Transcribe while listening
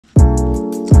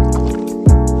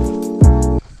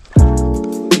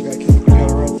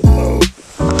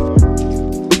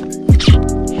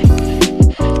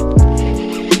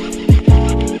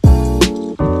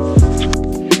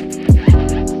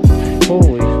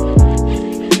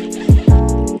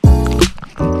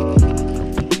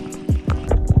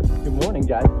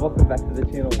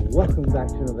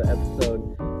section of the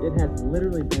episode. It has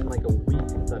literally been like a week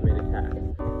since I made a cast,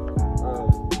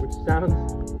 which sounds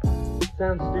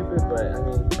stupid, but I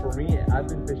mean, for me, I've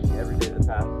been fishing every day the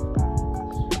past,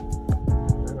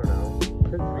 I don't know,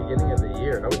 since the beginning of the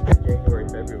year. I would say January,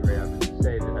 February, I would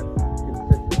say that I've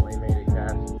consistently made a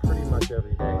cast pretty much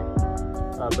every day.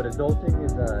 But adulting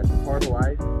is part of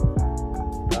life.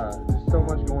 There's so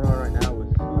much going on right now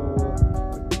with school,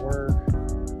 with work,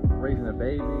 raising a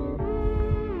baby,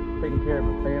 taking care of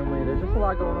a family. There's just a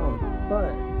lot going on, but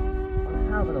I'm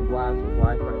having a blast with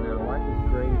life right now. Life is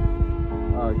great.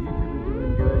 YouTube is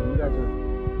doing good. You guys are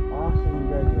awesome. You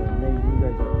guys are amazing. You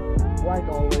guys are, like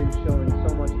always, showing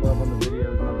so much love on the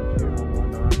videos and on the channel and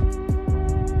whatnot.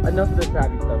 Enough of this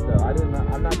happy stuff though.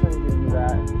 I'm not trying to get into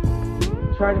that.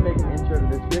 I'm trying to make an intro to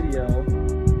this video,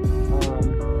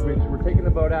 which we're taking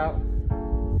the boat out,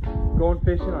 going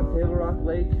fishing on Table Rock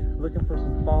Lake, looking for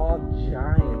some fog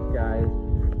giants, guys.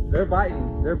 They're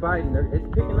biting. It's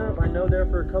picking up. I know there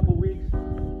for a couple weeks.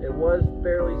 It was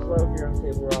fairly slow here on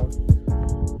Table Rock.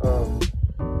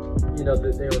 You know,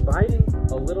 they were biting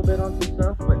a little bit on some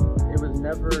stuff, but it was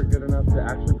never good enough to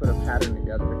actually put a pattern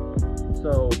together.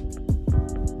 So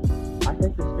I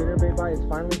think the spinnerbait bite is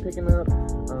finally picking up.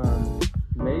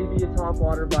 Maybe a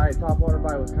topwater bite. Topwater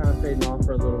bite was kind of fading off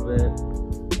for a little bit,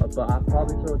 but I'll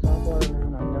probably throw a topwater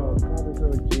around. I know I'll probably throw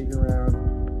a jig around.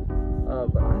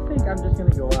 But I think I'm just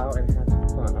gonna go out and have some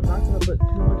fun. I'm not gonna put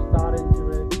too much thought into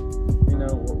it. You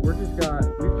know, we've just got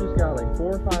like 4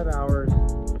 or 5 hours.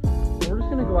 And we're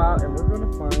just gonna go out and we're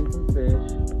gonna find some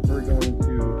fish. We're going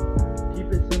to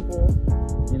keep it simple.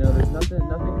 You know, there's nothing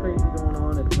crazy going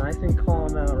on. It's nice and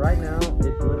calm out. Right now,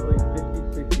 it's literally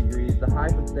 56 degrees. The high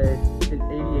for today is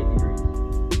 88 degrees.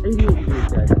 88 degrees,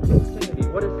 guys. That's insanity.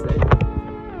 What is today?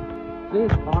 Today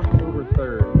is October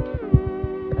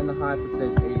 3rd, and the high for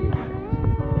today is 88 degrees.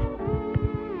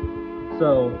 So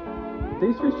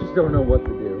these fish just don't know what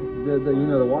to do. You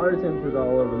know, the water temperature's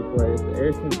all over the place, the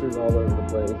air temperature's all over the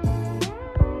place.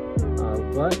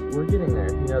 But we're getting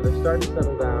there. You know, they're starting to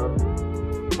settle down.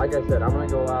 Like I said, I'm gonna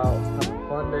go out, have a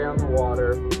fun day on the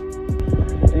water.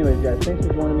 Anyways, guys, thanks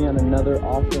for joining me on another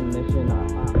awesome mission.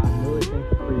 I'm really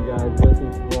thankful for you guys. Really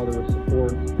thankful for all the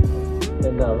support.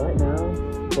 And right now,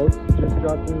 boats just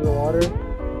dropped into the water.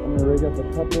 I'm gonna rig up a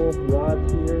couple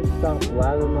rods here, stop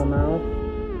blathering my mouth,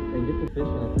 and get to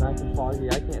fishing. It's nice and foggy.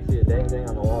 I can't see a dang thing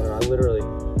on the water. I literally,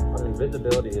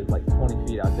 visibility is like 20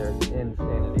 feet out there. It's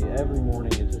insanity. Every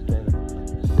morning it's just been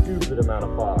a stupid amount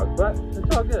of fog, but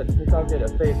it's all good. It's all good.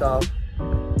 It fades off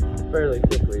fairly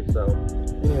quickly. So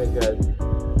anyways, guys,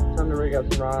 time to rig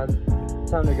up some rods.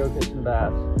 Time to go catch some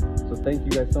bass. So thank you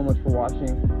guys so much for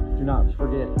watching. Do not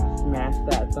forget to smash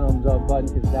that thumbs up button,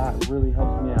 because that really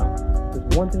helps me out.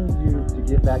 There's one thing to do to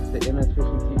get back to the MS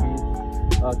Fishing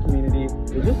TV community,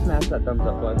 is just smash that thumbs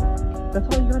up button. That's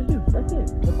all you gotta do. That's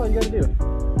it. That's all you gotta do.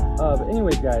 But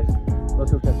anyways, guys,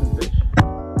 let's go catch some fish.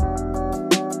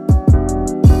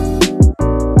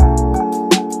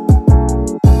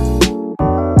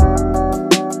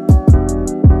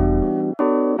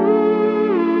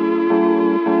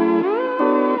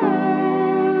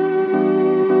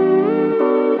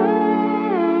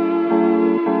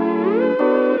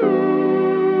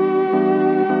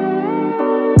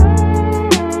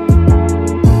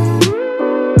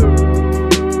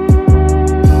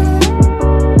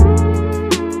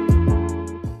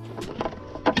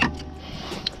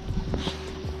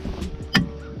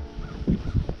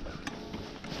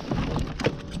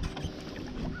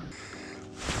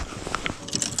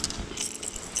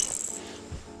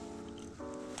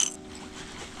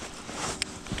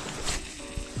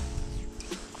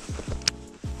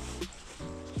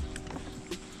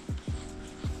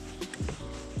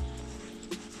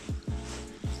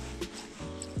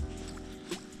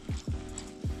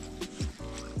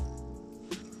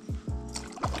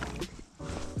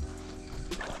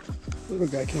 Little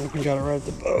guy came up and got it right at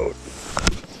the boat.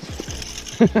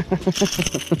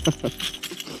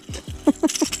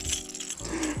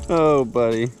 Oh,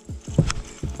 buddy.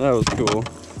 That was cool.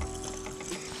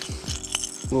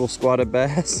 Little spotted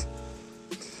bass.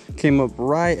 Came up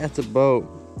right at the boat.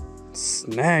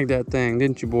 Snagged that thing,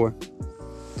 didn't you, boy?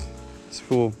 It's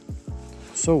cool.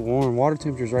 So warm. Water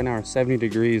temperatures right now are 70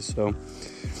 degrees, so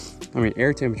I mean,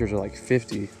 air temperatures are like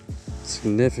 50.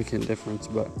 Significant difference,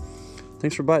 but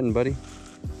thanks for biting, buddy.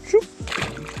 Shoop.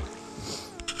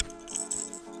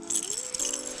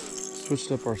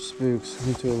 Switched up our spooks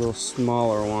into a little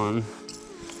smaller one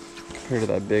compared to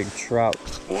that big trout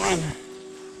one,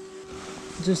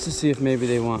 just to see if maybe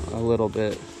they want a little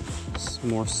bit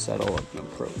more settle of an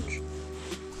approach.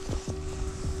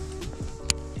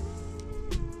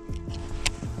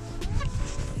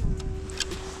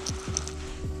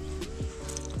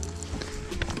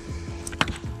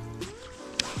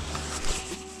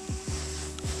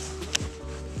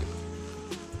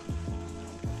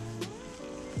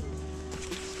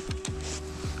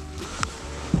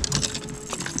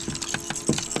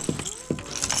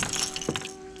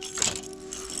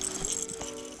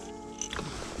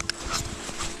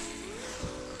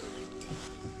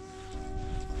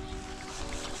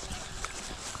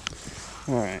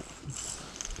 All right,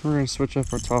 we're gonna switch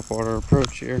up our topwater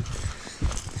approach here,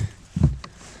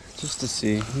 just to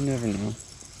see. You never know.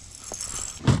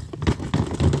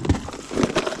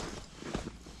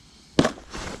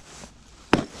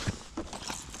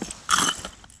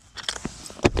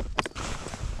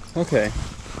 Okay,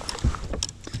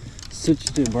 switch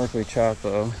to Barkley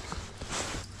Chapo.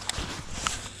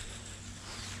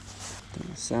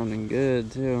 Sounding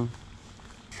good too.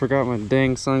 Forgot my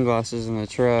dang sunglasses in the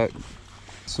truck,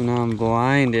 so now I'm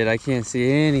blinded. I can't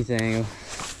see anything.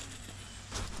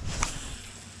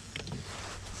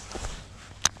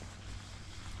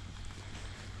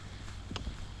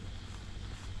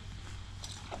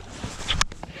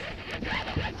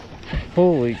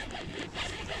 Holy,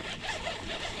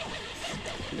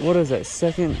 what is that,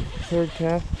 second, third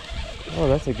calf? Oh,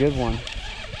 that's a good one.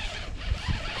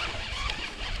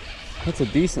 That's a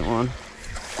decent one.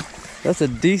 That's a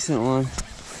decent one.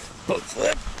 Boat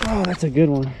flip. Oh, that's a good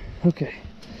one. Okay.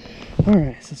 All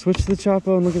right, so switch to the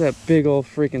Chapo and look at that big old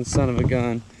freaking son of a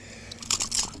gun.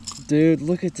 Dude,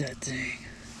 look at that thing.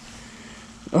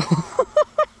 Oh.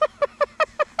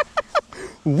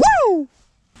 Woo!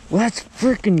 Let's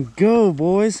freaking go,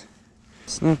 boys.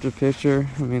 Snapped a picture.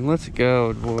 I mean, let's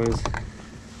go, boys.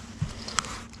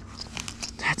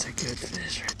 That's a good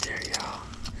fish right there, y'all.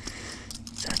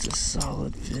 That's a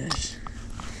solid fish.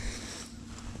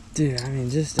 Dude, I mean,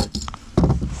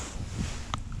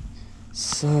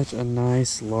 such a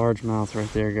nice largemouth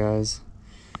right there, guys.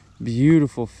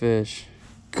 Beautiful fish.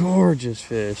 Gorgeous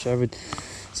fish.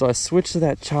 So I switched to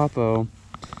that Chapo,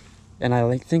 and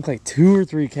I think like 2 or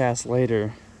 3 casts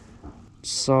later,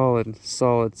 solid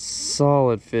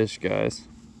fish, guys.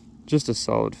 Just a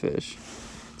solid fish.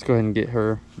 Let's go ahead and get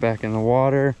her back in the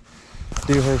water,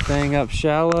 do her thing up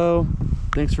shallow.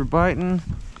 Thanks for biting.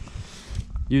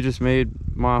 You just made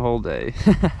my whole day.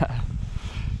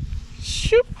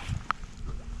 Shoop.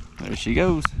 There she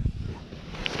goes.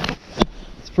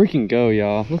 Let's freaking go,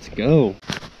 y'all. Let's go.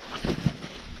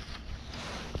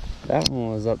 That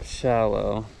one was up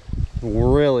shallow,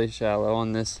 really shallow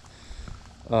on this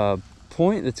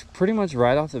point that's pretty much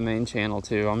right off the main channel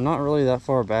too. I'm not really that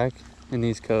far back in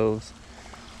these coves.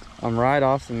 I'm right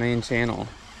off the main channel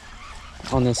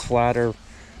on this flatter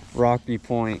rocky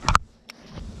point.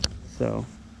 So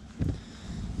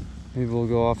maybe we'll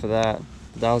go off of that.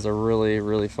 That was a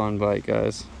really fun bite,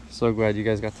 guys. So glad you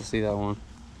guys got to see that one.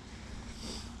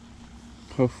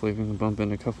 Hopefully we can bump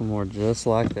into a couple more just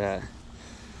like that.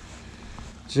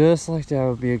 Just like that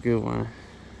would be a good one.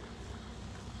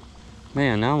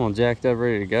 Man, now I'm all jacked up,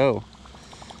 ready to go.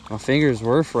 My fingers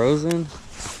were frozen.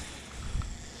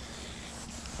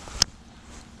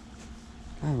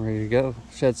 I'm ready to go.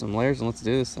 Shed some layers and let's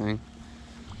do this thing.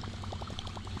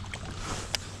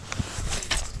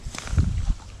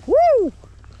 Woo!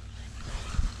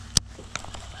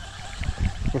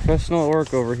 Professional at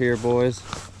work over here, boys.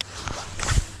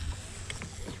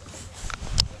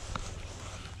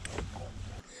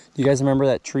 Do you guys remember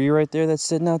that tree right there that's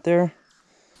sitting out there?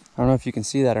 I don't know if you can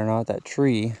see that or not, that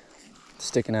tree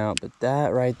sticking out, but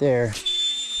that right there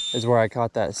is where I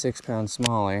caught that 6-pound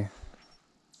smallie.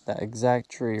 That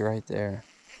exact tree right there.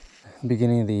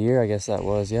 Beginning of the year, I guess that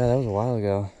was. Yeah, that was a while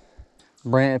ago.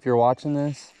 Brant, if you're watching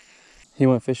this, he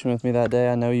went fishing with me that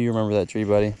day. I know you remember that tree,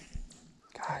 buddy.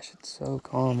 Gosh, it's so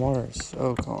calm. Water is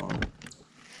so calm.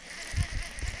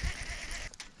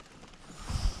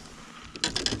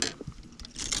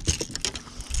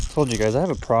 Told you guys, I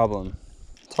have a problem.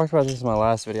 Talked about this in my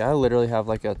last video. I literally have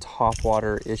like a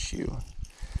topwater issue.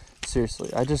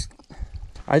 Seriously, I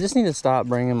just need to stop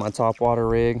bringing my topwater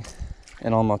rig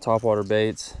and all my topwater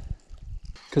baits.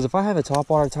 Because if I have a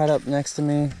topwater tied up next to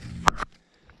me,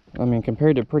 I mean,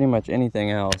 compared to pretty much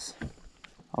anything else,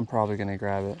 I'm probably gonna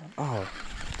grab it. Oh,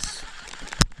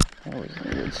 that was a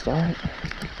good start.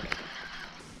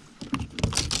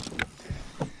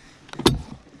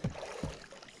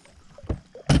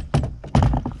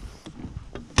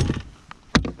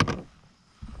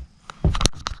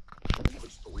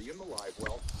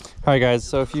 Alright guys,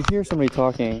 so if you hear somebody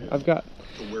talking, I've got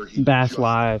Bass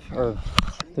Live, or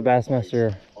the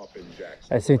Bassmaster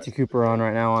at Santee Cooper on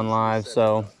right now on live,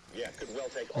 so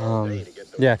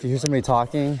yeah, if you hear somebody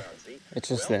talking, it's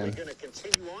just them.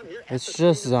 It's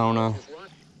just Zona.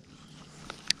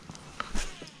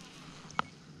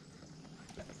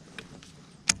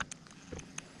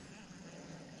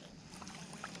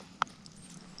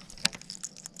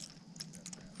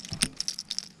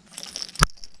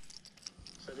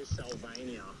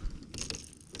 Sylvania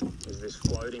is this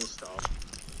floating stuff.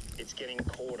 It's getting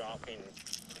caught up in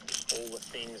all the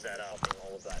things that are in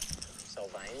all of that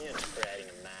Sylvania and it's creating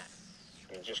a mat.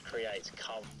 And it just creates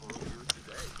cover.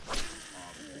 today.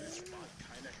 His spot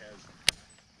kind of has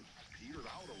petered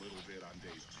out a little bit on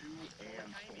days 2 and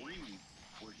 3,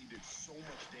 where he did so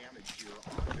much damage here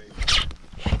on day 1.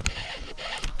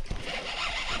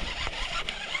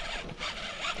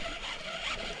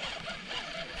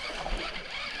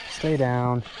 Stay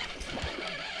down.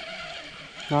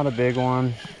 Not a big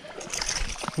one.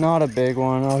 Not a big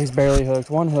one. Oh, he's barely hooked.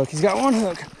 One hook. He's got one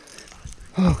hook.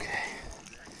 Okay.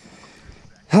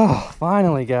 Oh,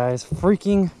 finally, guys.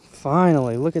 Freaking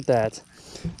finally. Look at that.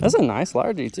 That's a nice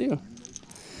largie, too.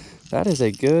 That is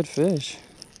a good fish.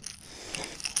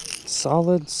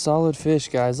 Solid, solid fish,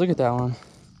 guys. Look at that one.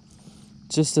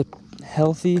 Just a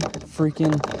healthy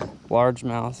freaking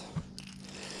largemouth.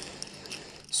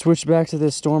 Switch back to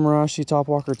this Stormarashi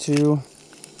Topwalker 2.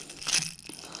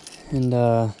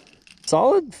 And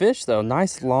solid fish though,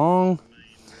 nice long.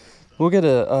 We'll get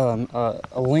a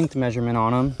length measurement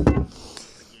on them.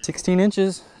 16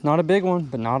 inches, not a big one,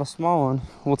 but not a small one.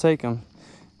 We'll take them.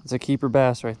 It's a keeper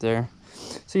bass right there.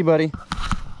 See you, buddy.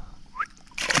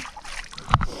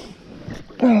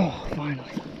 Oh,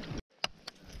 finally.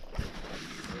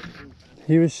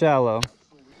 He was shallow.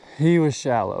 He was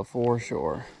shallow for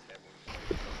sure.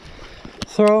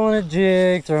 Throwing a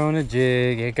jig, throwing a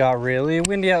jig. It got really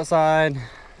windy outside.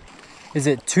 Is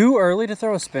it too early to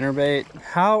throw a spinnerbait?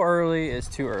 How early is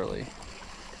too early?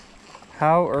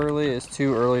 How early is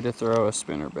too early to throw a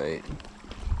spinnerbait?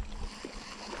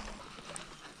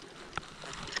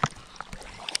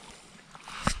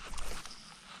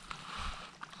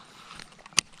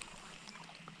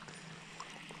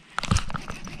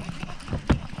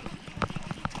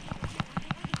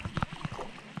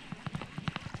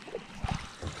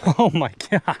 Oh my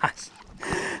gosh.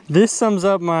 This sums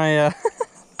up my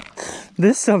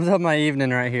this sums up my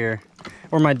evening right here.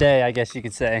 Or my day, I guess you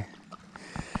could say.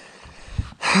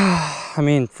 I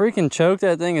mean, freaking choked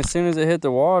that thing as soon as it hit the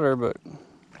water, but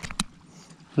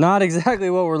not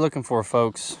exactly what we're looking for,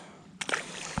 folks.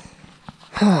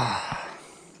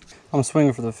 I'm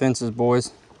swinging for the fences,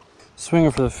 boys. Swinging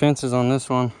for the fences on this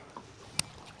one.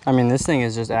 I mean, this thing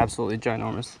is just absolutely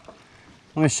ginormous.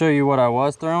 Let me show you what I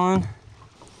was throwing.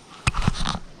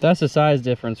 That's the size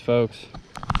difference, folks.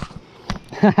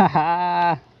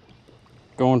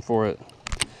 Going for it.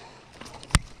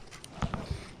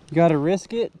 You gotta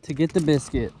risk it to get the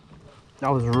biscuit. That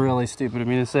was really stupid of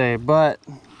me to say, but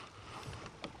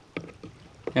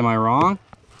am I wrong?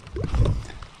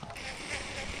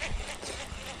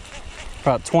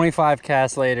 About 25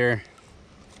 casts later,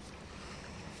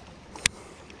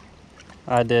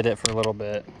 I did it for a little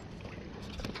bit.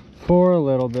 For a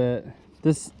little bit.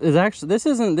 This is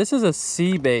a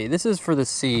sea bait. This is for the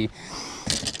sea.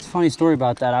 It's a funny story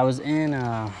about that. I was in,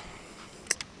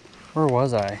 where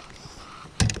was I?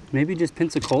 Maybe just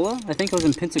Pensacola? I think I was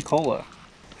in Pensacola.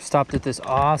 Stopped at this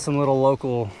awesome little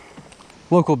local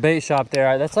bait shop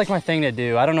there. That's like my thing to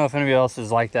do. I don't know if anybody else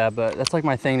is like that, but that's like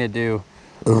my thing to do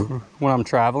when I'm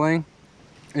traveling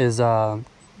is go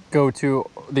to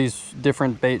these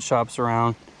different bait shops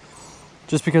around.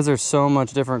 Just because there's so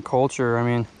much different culture. I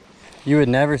mean, you would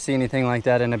never see anything like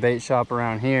that in a bait shop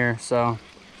around here. So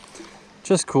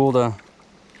just cool to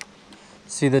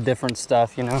see the different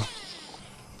stuff, you know.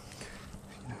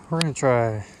 We're gonna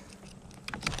try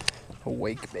a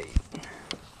wake bait.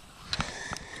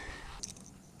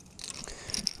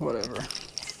 Whatever.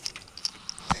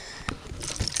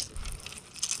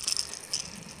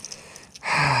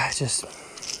 Just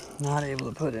not able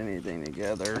to put anything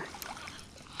together.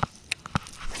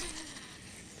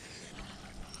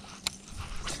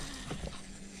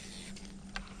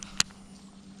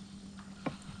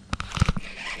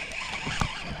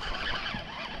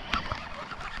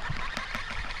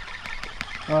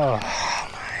 Oh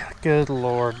my good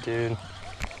Lord, dude.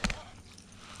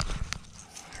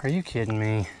 Are you kidding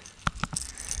me?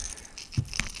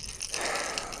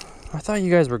 I thought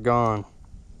you guys were gone.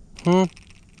 Oh.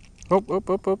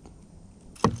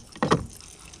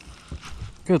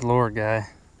 Good Lord, guy.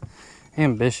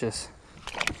 Ambitious.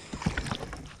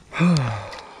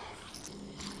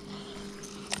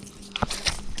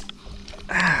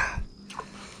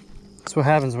 That's what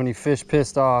happens when you fish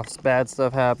pissed off. Bad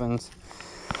stuff happens.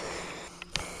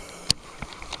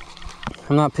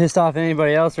 I'm not pissed off at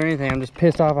anybody else or anything. I'm just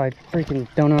pissed off I freaking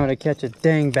don't know how to catch a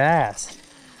dang bass.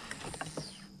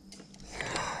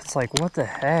 It's like, what the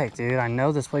heck, dude? I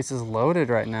know this place is loaded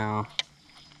right now.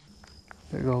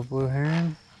 Big old blue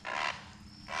heron.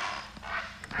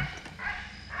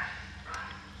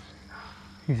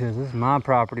 He says, this is my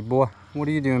property, boy. What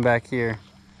are you doing back here?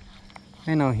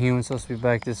 Ain't no human supposed to be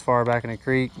back this far back in the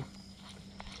creek.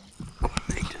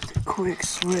 Quick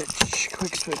switch,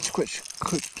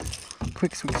 quick.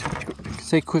 Quick switch.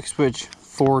 Say quick switch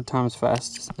 4 times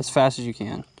fast. As fast as you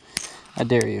can. I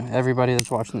dare you. Everybody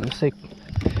that's watching this, say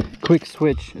quick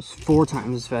switch is 4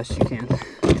 times as fast as you can.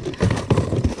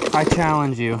 I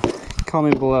challenge you.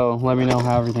 Comment below. Let me know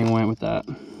how everything went with that.